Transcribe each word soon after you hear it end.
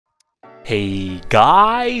Hey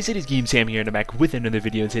guys, it is Game Sam here and I'm back with another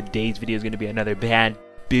video. Today's video is going to be another bad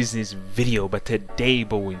business video, but today,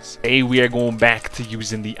 boys, we are going back to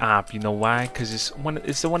using the Awp. You know why? Because it's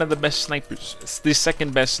one of the best snipers. It's the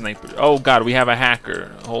second best sniper. Oh god, we have a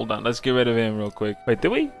hacker. Hold on, let's get rid of him real quick. Wait, did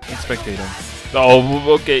we? Let's spectate him.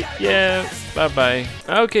 Oh, okay, yeah, bye-bye.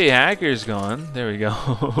 Okay, hacker's gone. There we go.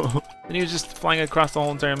 And he was just flying across the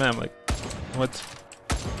whole entire map. Like, what?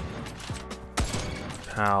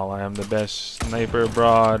 How? I am the best sniper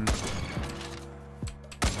abroad.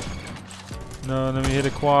 No, let me hit a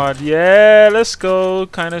quad. Yeah, let's go.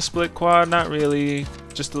 Kind of split quad, not really.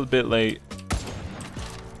 Just a little bit late.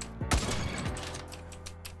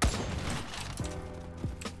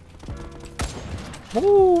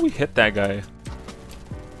 Woo, we hit that guy.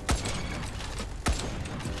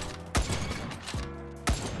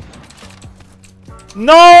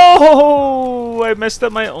 No! I messed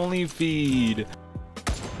up my only feed.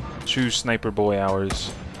 True sniper boy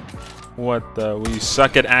hours. What the? We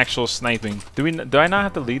suck at actual sniping. Do I not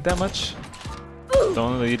have to lead that much?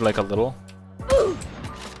 Don't lead like a little?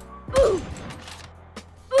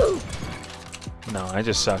 No, I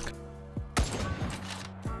just suck.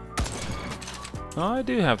 Oh, I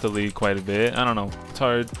do have to lead quite a bit. I don't know. It's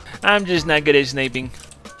hard. I'm just not good at sniping.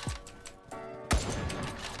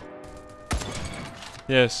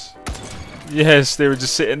 Yes. Yes, they were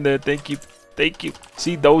just sitting there. Thank you. Thank you.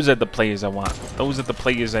 See, those are the players I want. Those are the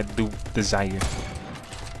players I do desire.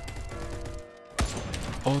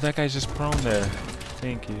 Oh, that guy's just prone there.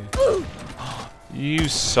 Thank you. You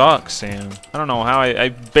suck, Sam. I don't know how I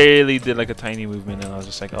barely did like a tiny movement and I was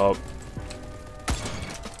just like, oh.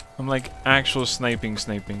 I'm like actual sniping.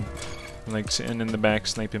 I'm like sitting in the back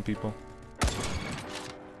sniping people.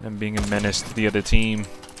 And being a menace to the other team.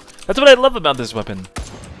 That's what I love about this weapon.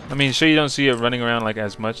 I mean, sure, you don't see it running around like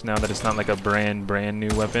as much now that it's not like a brand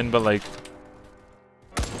new weapon, but like,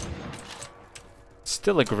 it's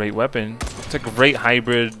still a great weapon. It's a great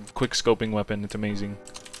hybrid, quick scoping weapon. It's amazing.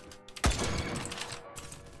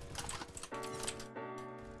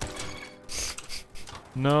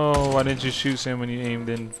 No, why didn't you shoot Sam when you aimed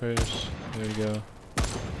in first? There we go.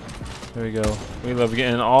 There we go. We love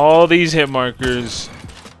getting all these hit markers.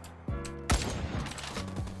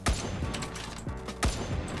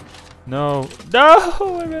 No, no!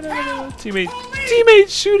 I ran out of teammate. Teammate,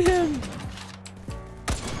 shoot him!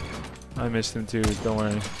 I missed him too. Don't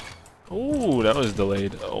worry. Oh, that was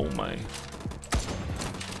delayed. Oh my.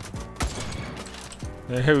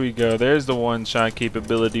 There we go. There's the one-shot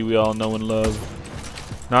capability we all know and love.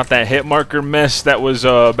 Not that hit marker mess that was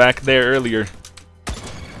back there earlier.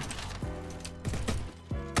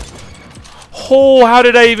 Oh, how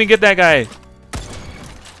did I even get that guy?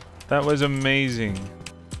 That was amazing.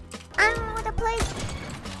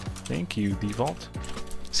 Thank you, default.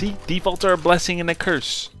 See, defaults are a blessing and a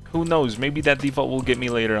curse. Who knows? Maybe that default will get me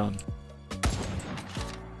later on.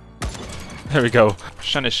 There we go. I was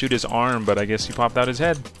trying to shoot his arm, but I guess he popped out his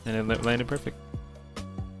head, and it landed perfect.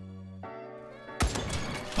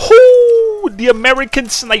 Oh, the American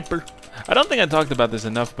sniper. I don't think I talked about this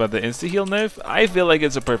enough, but the insta-heal nerf, I feel like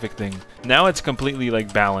it's a perfect thing. Now it's completely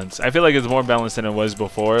like balanced. I feel like it's more balanced than it was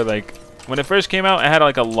before. Like, when it first came out, it had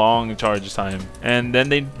like a long charge time. And then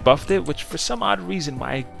they buffed it, which for some odd reason,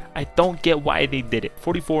 why I don't get why they did it.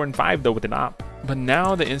 44 and 5 though with an Awp. But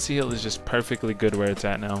now the insta-heal is just perfectly good where it's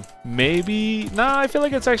at now. Maybe, nah, I feel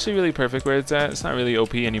like it's actually really perfect where it's at. It's not really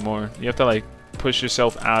OP anymore. You have to like push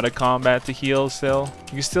yourself out of combat to heal still.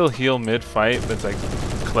 You can still heal mid-fight, but it's like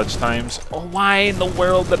clutch times. Oh, why in the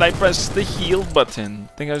world did I press the heal button?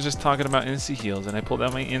 I think I was just talking about insta-heals and I pulled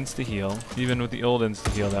out my insta-heal. Even with the old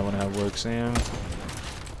insta-heal, that one had work, Sam.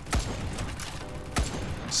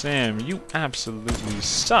 Sam, you absolutely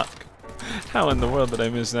suck. How in the world did I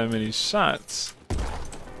miss that many shots?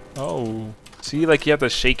 Oh. See, like you have to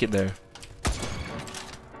shake it there.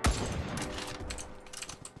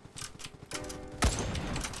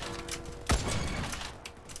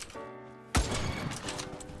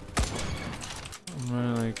 I'm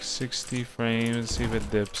running like 60 frames, see if it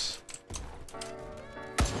dips.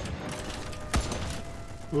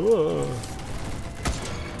 Whoa.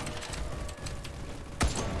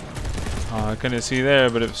 Oh, I couldn't see there,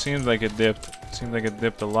 but it seems like it dipped. It seems like it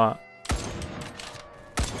dipped a lot.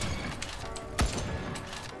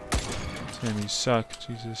 Sam, you suck,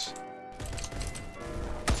 Jesus.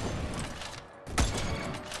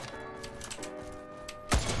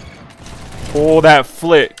 Oh, that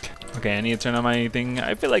flick. Okay, I need to turn on my thing.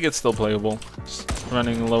 I feel like it's still playable. Just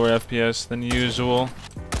running lower FPS than usual.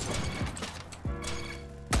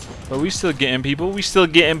 But we still getting people. We still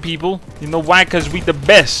getting people. You know why? Because we the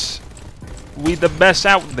best. We the best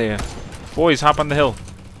out there. Boys, hop on the hill.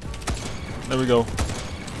 There we go.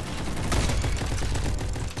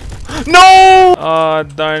 No! Oh,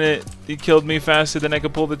 darn it. He killed me faster than I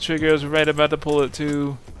could pull the trigger. I was right about to pull it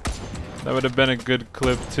too. That would have been a good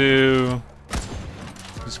clip too.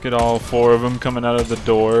 Just get all 4 of them coming out of the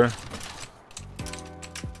door.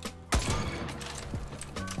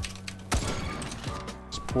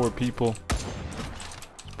 These poor people.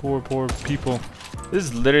 Poor people. This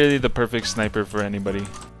is literally the perfect sniper for anybody.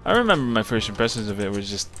 I remember my first impressions of it was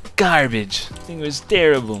just garbage. This thing was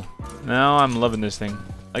terrible. Now I'm loving this thing.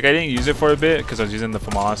 Like, I didn't use it for a bit because I was using the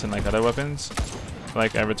FAMAS and like other weapons.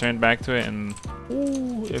 Like, I returned back to it and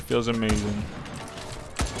ooh, it feels amazing.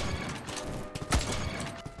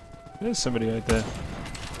 There's somebody right there.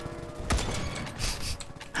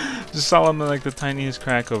 Just saw him in like the tiniest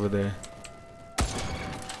crack over there.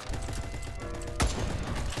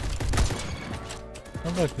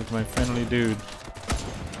 Oh look, it's my friendly dude.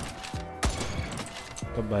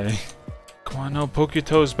 Bye-bye. Come on, no, poke your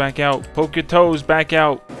toes back out. Poke your toes back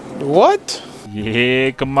out. What?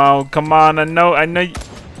 Yeah, come on, I know you.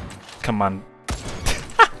 Come on.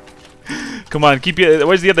 Come on, keep your,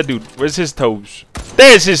 where's the other dude? Where's his toes?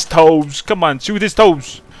 There's his toes. Come on, shoot his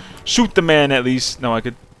toes. Shoot the man at least. No, I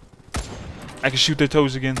could shoot their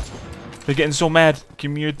toes again. They're getting so mad.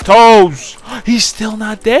 Give me your toes. He's still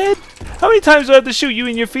not dead? How many times do I have to shoot you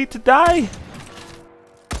in your feet to die?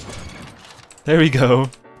 There we go.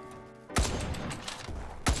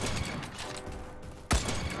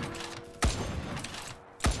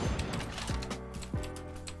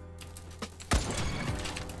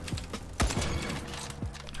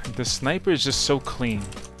 The sniper is just so clean.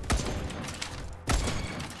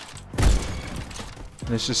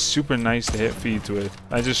 And it's just super nice to hit feeds with.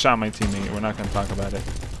 I just shot my teammate. We're not going to talk about it.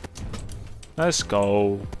 Let's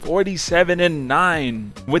go.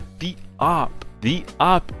 47-9 with the Awp. The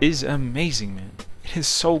Awp is amazing, man. It is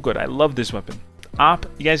so good. I love this weapon. Awp,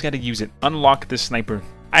 you guys got to use it. Unlock this sniper.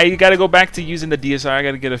 I got to go back to using the DSR. I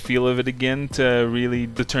got to get a feel of it again to really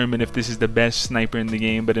determine if this is the best sniper in the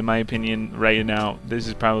game. But in my opinion, right now, this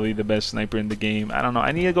is probably the best sniper in the game. I don't know.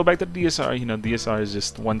 I need to go back to the DSR. You know, DSR is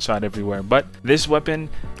just one shot everywhere. But this weapon,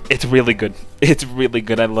 it's really good. It's really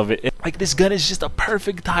good. I love it. Like, this gun is just a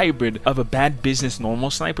perfect hybrid of a bad business normal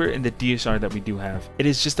sniper and the DSR that we do have. It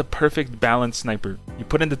is just a perfect balanced sniper. You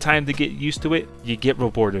put in the time to get used to it, you get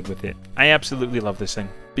rewarded with it. I absolutely love this thing.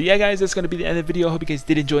 But yeah, guys, that's going to be the end of the video. I hope you guys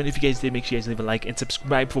did enjoy it. If you guys did, make sure you guys leave a like and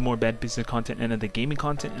subscribe for more bad business content and other gaming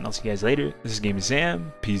content. And I'll see you guys later. This is Game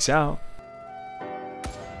Sam. Peace out.